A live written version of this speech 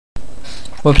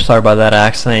Whoops, sorry about that. I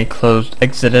accidentally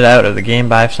exited out of the game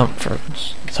by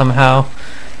somehow.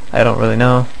 I don't really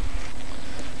know.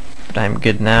 But I'm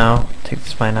good now. Take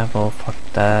this pineapple. Fuck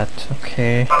that.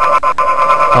 Okay.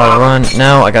 I'll run.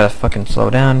 Now I gotta fucking slow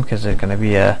down because there's gonna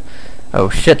be a... Oh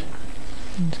shit.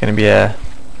 It's gonna be a...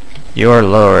 Your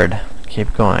lord.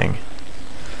 Keep going.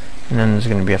 And then there's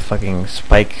gonna be a fucking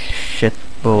spike shit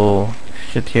bull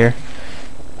shit here.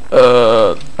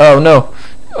 Oh no.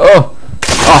 Oh!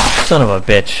 Oh, son of a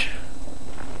bitch.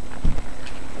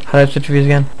 How do I switch views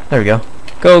again? There we go.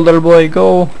 Go, little boy,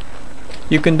 go!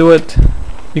 You can do it.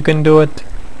 You can do it.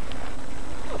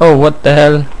 Oh, what the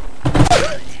hell?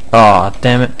 Aw,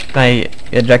 damn it. Can I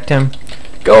eject him?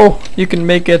 Go! You can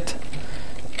make it.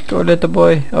 Go, little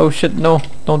boy. Oh shit, no.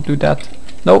 Don't do that.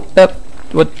 No, that.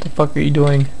 What the fuck are you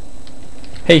doing?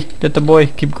 Hey, little boy,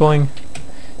 keep going.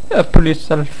 Pull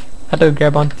yourself. How do I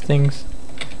grab onto things?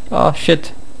 Oh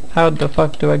shit. How the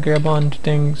fuck do I grab onto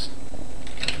things?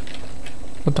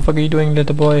 What the fuck are you doing,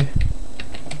 little boy?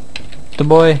 Little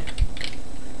boy?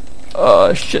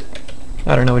 Oh shit.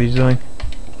 I don't know what he's doing.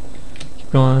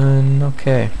 Keep going.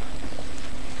 Okay.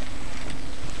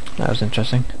 That was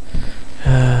interesting.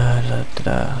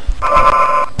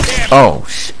 Oh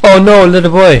oh no,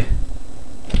 little boy.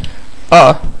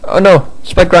 Oh no,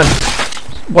 spike run.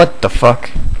 What the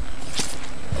fuck?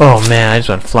 Oh man, I just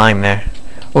went flying there.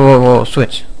 Whoa, whoa, whoa,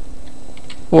 switch.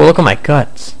 Whoa, look at my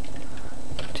guts.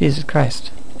 Jesus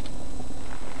Christ.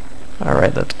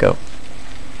 Alright, let's go.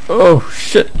 Oh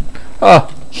shit. Ah,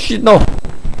 shit, no.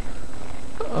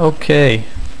 Okay.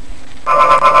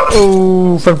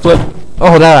 Oh, front flip.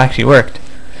 Oh, that actually worked.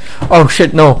 Oh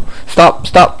shit, no. Stop,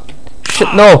 stop.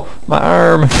 Shit, no. My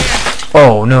arm.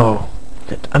 Oh no.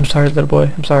 I'm sorry, little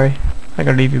boy. I'm sorry. I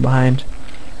gotta leave you behind.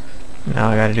 Now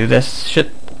I gotta do this. Shit.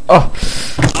 Oh.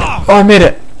 Oh, I made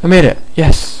it. I made it.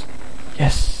 Yes.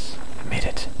 Yes. I made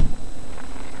it.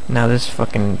 Now this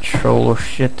fucking troll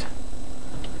shit.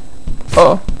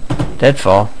 Oh.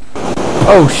 Deadfall.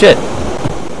 Oh shit.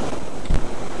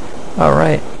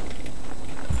 Alright.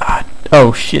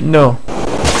 Oh shit, no.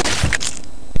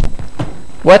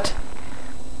 What?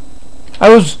 I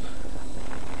was...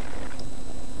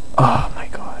 Oh my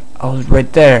god. I was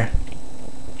right there.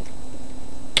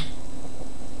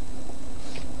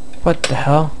 What the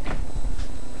hell?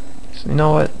 So you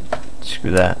know what?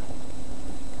 Screw that.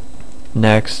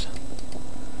 Next.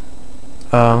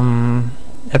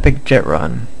 Epic jet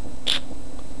run.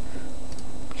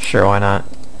 Sure, why not?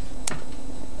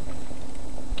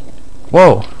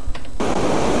 Whoa!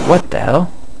 What the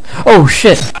hell? Oh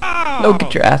shit! No,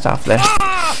 get your ass off there.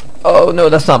 Oh no,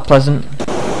 that's not pleasant.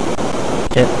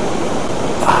 Get.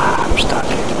 Ah, I'm stuck.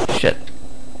 Shit.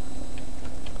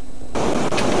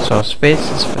 So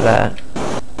space is for that.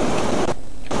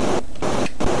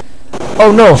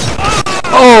 Oh no!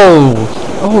 Oh!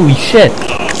 Holy shit!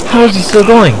 How is he still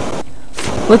going?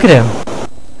 Look at him!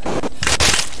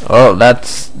 Oh,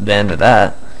 that's the end of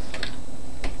that.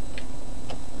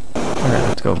 Alright,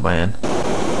 let's go, man.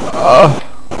 Oh!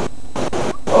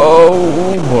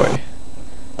 Oh boy.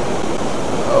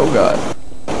 Oh god.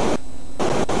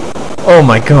 Oh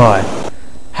my god.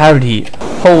 How did he...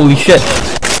 Holy shit!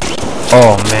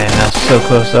 Oh man, that's so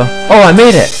close though. Oh, I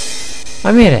made it!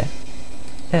 I made it!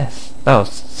 Yes, that was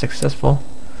successful.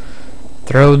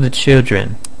 Throw the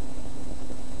children.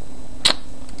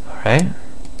 Alright.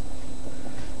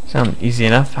 Sound easy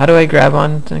enough. How do I grab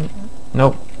on thing?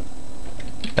 Nope.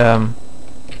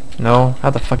 No. How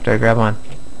the fuck do I grab on?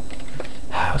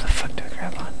 How the fuck do I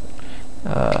grab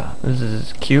on? This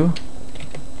is Q.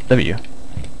 W.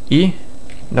 E.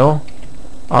 No.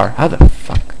 R. How the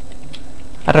fuck?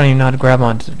 I don't even know how to grab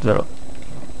onto the little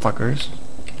fuckers.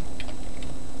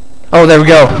 Oh, there we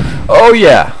go. Oh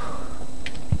yeah.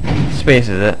 Space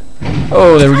is it?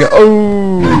 Oh, there we go.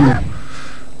 Oh.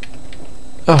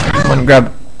 Oh, come on, grab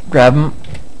him.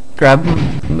 Grab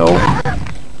him. No.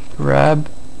 Grab.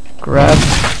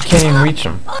 Can't even reach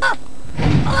him.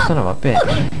 Son of a bitch.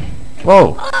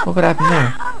 Whoa, look what happened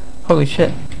there. Holy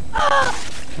shit.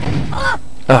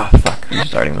 Oh, fuck,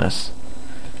 restarting this.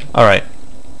 Alright.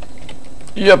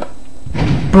 Yep.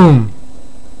 Boom.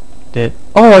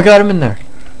 Oh, I got him in there.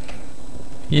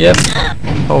 Yep.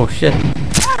 Oh, shit.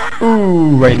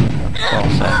 Ooh, right in the ball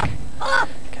sack.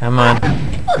 Come on.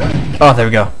 Oh, there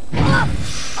we go.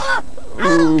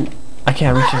 Ooh. I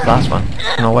can't reach this last one.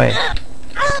 No way.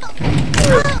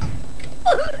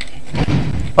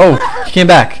 Oh, he came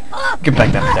back. Get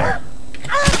back down there.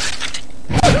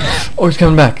 Oh, he's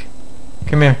coming back.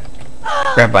 Come here.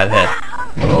 Grab by the head.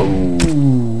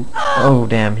 Oh. Oh,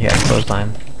 damn. He had a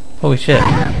clothesline. Holy shit.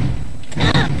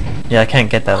 Yeah, I can't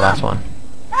get that last one.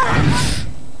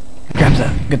 Grab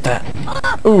that. Get that.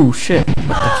 Oh shit. What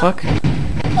the fuck?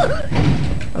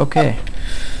 Okay.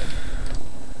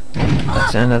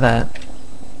 That's the end of that.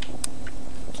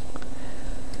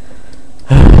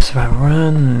 Survival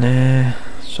run. Nah.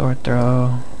 Sword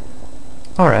throw.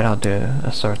 Alright, I'll do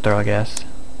a sword throw, I guess.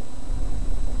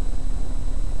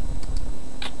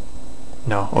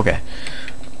 No, okay.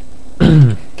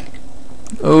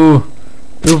 Oh.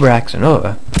 Uber accident.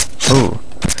 Oh. Oh.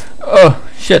 Oh,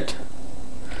 shit.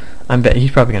 I bet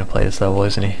he's probably gonna play this level,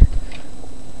 isn't he?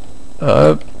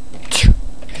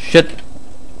 Shit.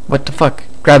 What the fuck?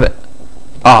 Grab it.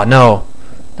 Oh no.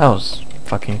 That was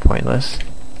fucking pointless.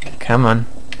 Come on.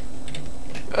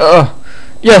 Oh.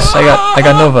 Yes, I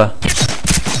got Nova.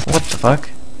 What the fuck?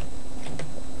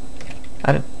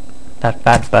 I didn't. That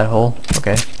fat butthole.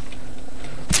 Okay.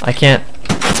 I can't.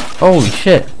 Holy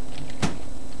shit.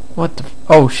 What the?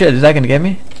 Oh shit! Is that gonna get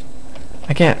me?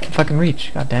 I can't fucking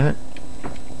reach. God damn it.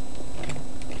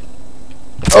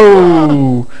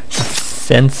 Oh,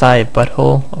 Sensei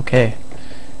butthole. Okay.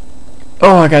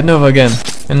 Oh, I got Nova again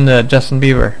in the Justin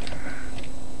Bieber.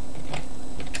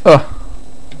 Oh,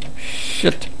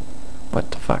 shit.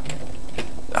 What the fuck?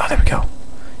 Oh, there we go.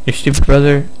 Your stupid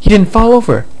brother. He didn't fall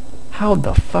over. How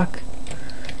the fuck?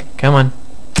 Come on.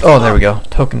 Oh, there we go.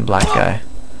 Token black guy.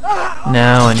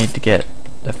 Now I need to get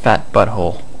the fat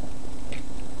butthole.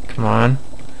 Come on.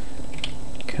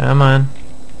 Come on.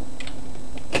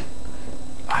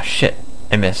 Ah, shit.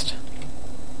 I missed.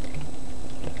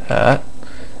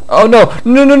 Oh no!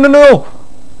 No no no no!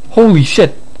 Holy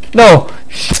shit! No!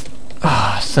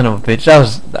 Ah, son of a bitch.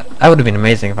 That would have been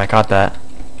amazing if I caught that.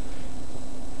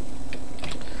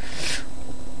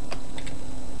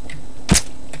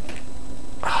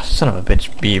 Ah, son of a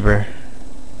bitch, Beaver.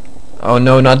 Oh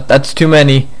no, that's too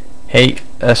many. Hey,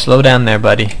 slow down there,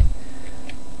 buddy.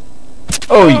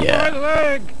 Oh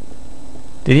yeah.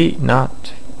 Did he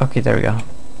not? Okay, there we go.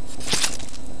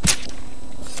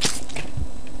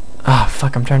 Ah,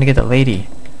 fuck, I'm trying to get the lady.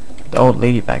 The old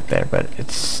lady back there, but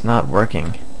it's not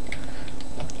working.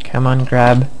 Come on,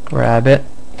 grab it.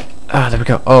 Ah, there we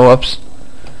go. Oh, oops.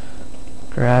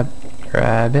 Grab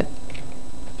it.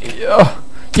 Oh,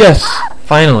 yes!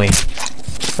 Finally!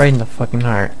 Right in the fucking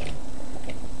heart.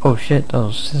 Oh shit,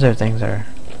 those scissor things are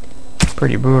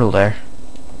pretty brutal there.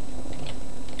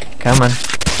 Come on.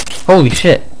 Holy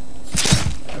shit!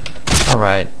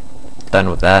 Alright. Done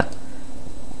with that.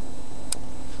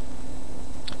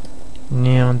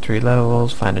 Neon 3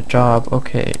 levels, find a job,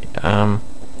 okay.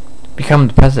 Become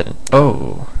the president.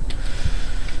 Oh.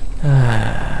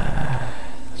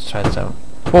 Let's try this out.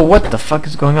 Whoa, what the fuck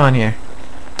is going on here?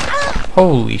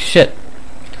 Holy shit.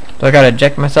 Do I gotta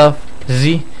eject myself?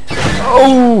 Z?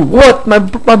 Oh, what? My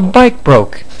bike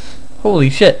broke. Holy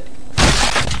shit.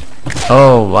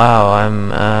 Oh, wow,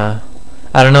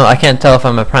 I don't know, I can't tell if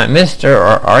I'm a prime minister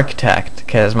or architect,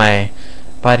 because my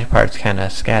body part's kinda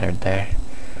scattered there.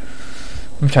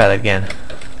 Let me try that again.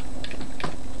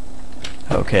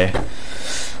 Okay.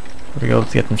 Here we go,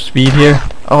 let's get some speed here.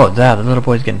 Oh, wow, the little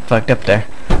boy's getting fucked up there.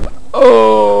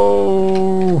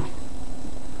 Oh!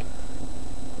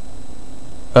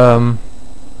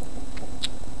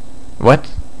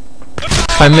 What?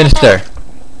 Prime Minister!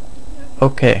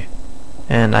 Okay.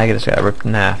 And I just got ripped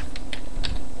in half.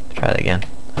 Try that again.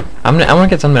 I wanna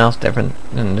get something else different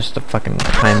than just a fucking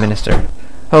Prime Minister.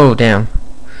 Oh, damn.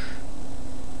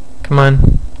 Come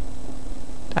on.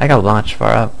 I got launched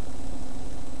far up.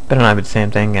 Better not be the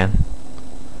same thing again.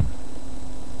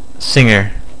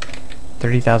 Singer.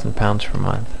 30,000 pounds per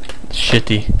month.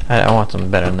 Shitty. I want something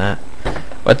better than that.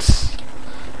 Let's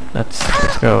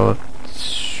go.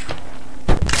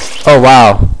 Oh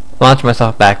wow. Launched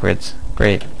myself backwards.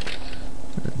 Great.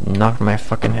 Knocked my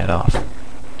fucking head off.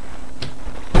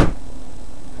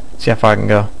 See how far I can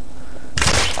go.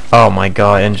 Oh my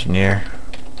god, engineer.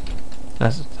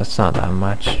 That's not that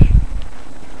much.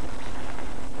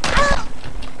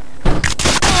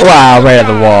 Wow, right at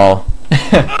the wall.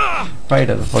 Right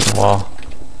at the fucking wall.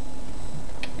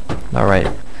 Alright.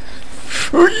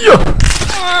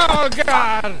 Oh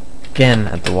god! Again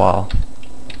at the wall.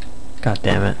 God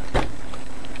damn it.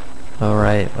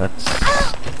 Alright, let's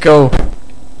go.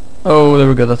 Oh, there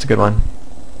we go, that's a good one.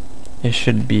 It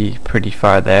should be pretty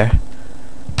far there.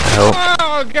 I hope.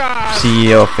 Oh god!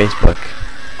 CEO of Facebook.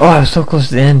 Oh, I was so close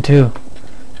to the end too.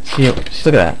 See, look at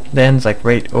that. The end's like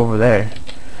right over there.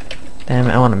 Damn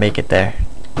it, I want to make it there.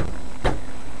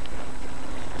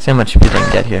 See how much speed I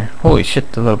can get here. Holy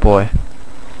shit, the little boy.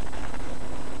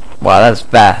 Wow, that's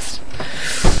fast.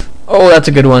 Oh, that's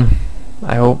a good one.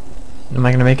 I hope. Am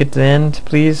I gonna make it to the end,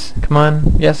 please? Come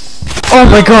on. Yes. Oh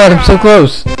my god, I'm so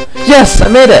close. Yes, I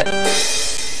made it.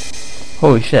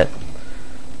 Holy shit.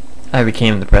 I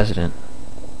became the president.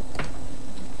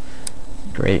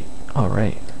 Great.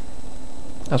 Alright.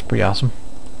 That was pretty awesome.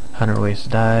 100 Ways to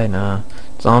Die. Nah.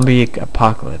 Zombie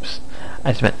Apocalypse.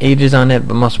 I spent ages on it,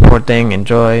 but most important thing,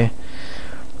 enjoy.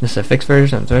 This is a fixed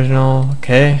version of the original.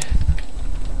 Okay.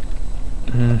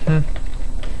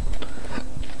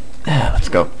 Let's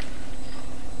go.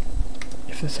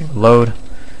 If this thing will load.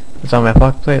 Zombie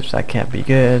Apocalypse, that can't be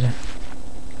good.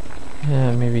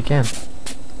 Yeah, maybe it can.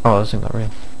 Oh, this thing's not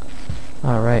real.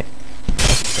 Alright.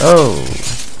 Oh,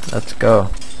 let's go.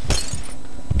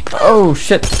 Oh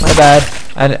shit, my bad.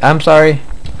 I'm sorry.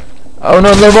 Oh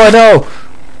no, little boy, no!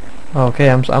 Okay,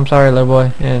 I'm sorry, little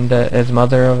boy, and his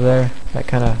mother over there. That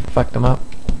kind of fucked him up.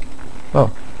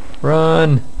 Oh,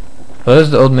 run! Oh, this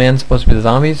is the old man supposed to be the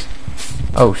zombies.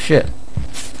 Oh shit!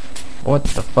 What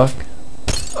the fuck?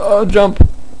 Oh, jump!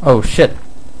 Oh shit!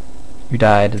 You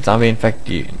died. The zombie infected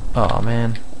you. Oh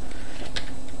man.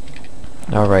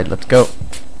 Alright, let's go.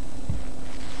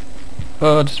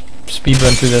 Oh, just speed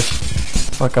run through this.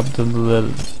 Fuck up the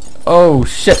little. Oh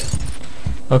shit!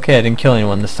 Okay, I didn't kill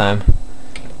anyone this time.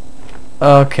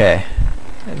 Okay,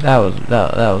 that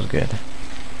was good.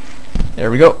 There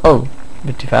we go. Oh, a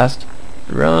bit too fast.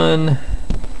 Run.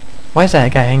 Why is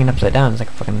that guy hanging upside down? It's like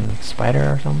a fucking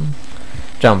spider or something.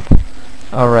 Jump.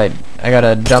 Alright, I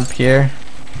gotta jump here.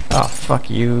 Oh, fuck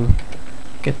you.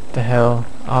 Get the hell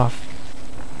off.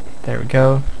 There we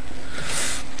go.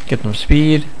 Get some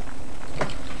speed.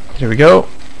 Here we go.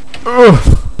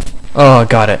 Ugh. Oh,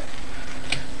 got it.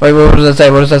 Wait, what does that say?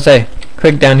 What does that say?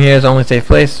 Click down here is the only safe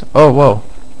place. Oh, whoa.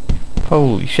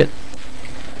 Holy shit.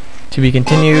 To be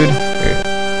continued.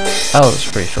 That was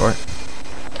pretty short.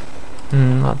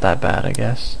 Not that bad, I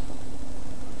guess.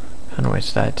 100 Ways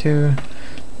to Die 2.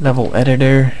 Level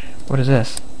editor. What is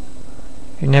this?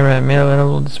 You never had mail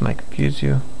level, this might confuse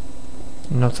you.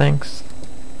 No thanks.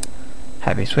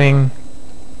 Happy swing.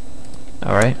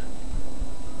 Alright.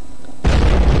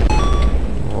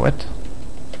 What?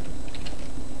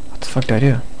 What the fuck do I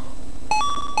do?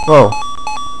 Whoa.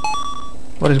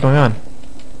 What is going on?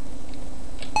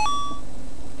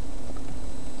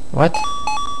 What?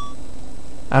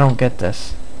 I don't get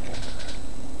this.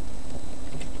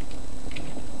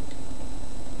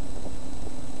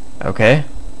 Okay.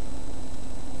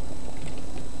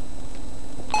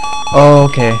 Oh,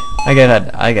 okay. I get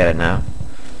it. I get it now.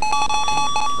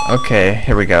 Okay,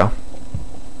 here we go.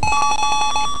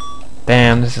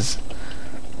 Damn, this is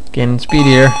getting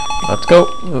speedier. Let's go.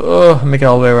 Oh, make it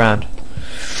all the way around.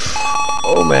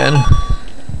 Oh man.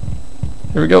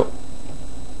 Here we go.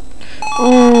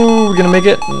 Ooh, we're gonna make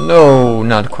it? No,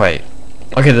 not quite.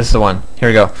 Okay, this is the one. Here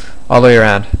we go. All the way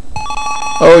around.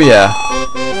 Oh yeah.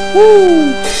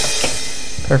 Woo!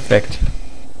 Perfect.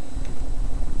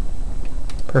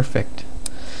 Perfect.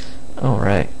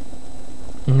 Alright.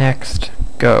 Next.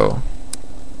 Go.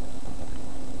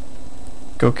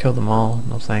 Go kill them all.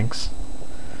 No thanks.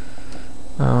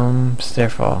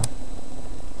 Stairfall.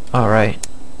 Alright.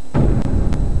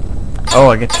 Oh,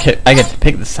 I get to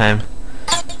pick this time.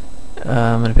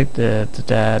 I'm gonna pick the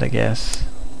dad, I guess.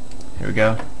 Here we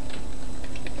go.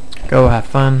 Go have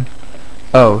fun.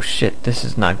 Oh shit, this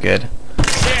is not good.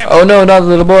 Oh no, not the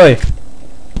little boy.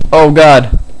 Oh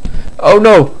god. Oh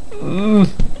no.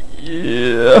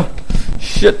 Yeah.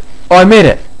 Shit. Oh, I made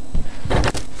it.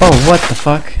 Oh, what the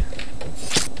fuck?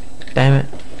 Damn it.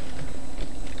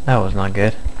 That was not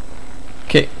good.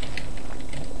 Okay.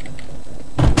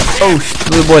 Oh, the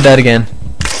little boy died again.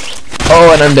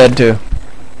 Oh, and I'm dead too.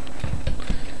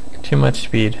 Too much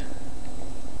speed.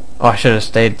 Oh, I should have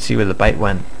stayed to see where the bite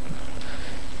went.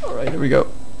 Alright, here we go.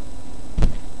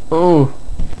 Oh.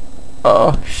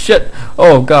 Oh, shit.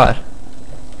 Oh, God.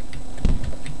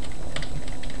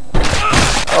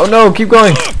 Oh, no. Keep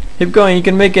going. Keep going. You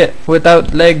can make it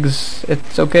without legs.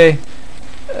 It's okay.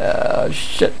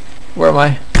 Shit. Where am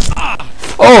I?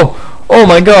 Oh! Oh,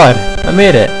 my God. I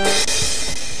made it.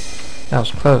 That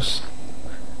was close.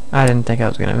 I didn't think I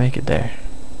was going to make it there.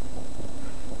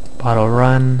 Bottle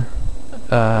run.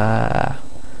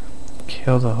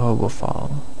 Kill the hobo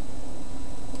fall.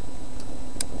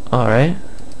 Alright.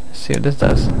 Let's see what this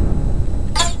does.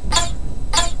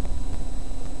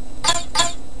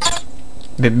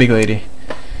 The big lady.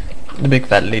 The big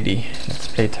fat lady. Let's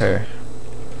plate her.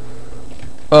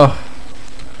 Oh.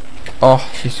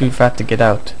 Oh, she's too fat to get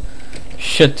out.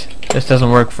 Shit. This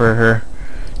doesn't work for her.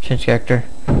 Change character.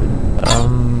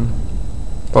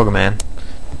 Pokemon.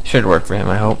 Should work for him,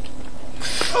 I hope.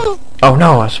 Oh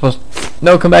no, I was supposed to...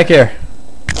 No, come back here.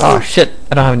 Oh shit,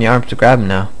 I don't have any arms to grab him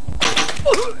now.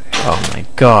 Oh my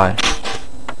god.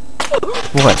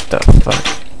 What the fuck?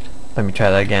 Let me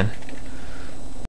try that again.